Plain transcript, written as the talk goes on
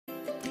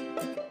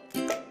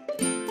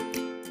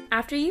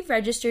After you've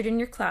registered in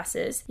your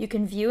classes, you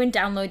can view and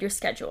download your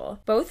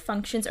schedule. Both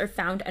functions are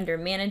found under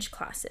Manage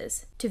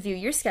Classes. To view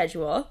your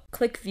schedule,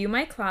 click View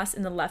My Class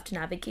in the left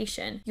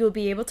navigation. You will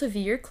be able to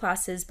view your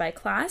classes by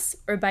class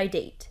or by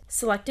date.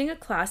 Selecting a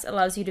class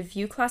allows you to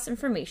view class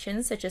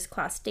information such as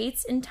class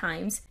dates and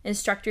times,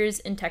 instructors,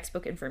 and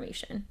textbook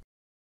information.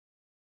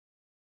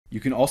 You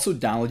can also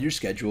download your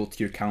schedule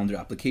to your calendar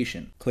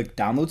application. Click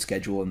Download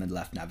Schedule in the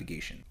left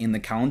navigation. In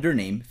the Calendar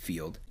Name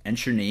field,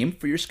 enter your name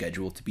for your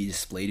schedule to be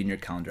displayed in your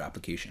calendar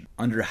application.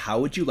 Under How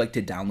would you like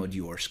to download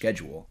your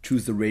schedule,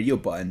 choose the radio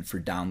button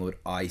for Download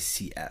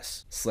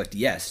ICS. Select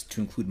Yes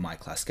to include My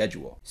Class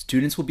Schedule.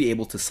 Students will be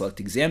able to select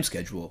Exam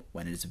Schedule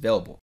when it is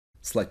available.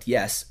 Select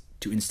Yes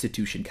to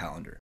Institution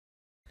Calendar.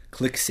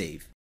 Click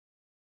Save.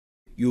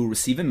 You will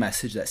receive a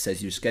message that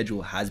says your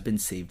schedule has been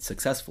saved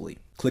successfully.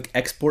 Click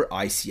Export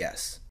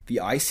ICS. The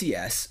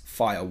ICS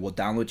file will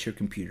download to your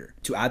computer.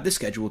 To add the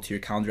schedule to your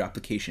calendar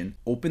application,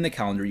 open the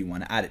calendar you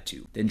want to add it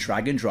to, then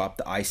drag and drop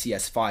the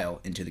ICS file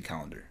into the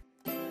calendar.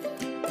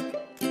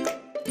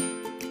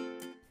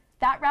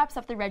 That wraps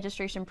up the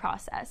registration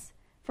process.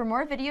 For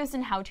more videos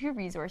and how-to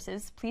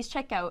resources, please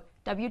check out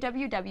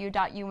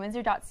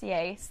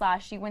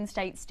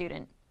www.uwindsor.ca/uwindsor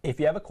student.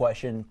 If you have a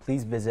question,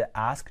 please visit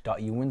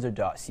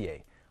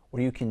ask.uwindsor.ca,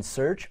 where you can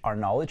search our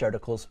knowledge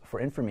articles for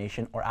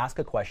information or ask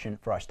a question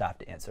for our staff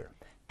to answer.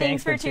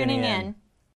 Thanks for tuning in.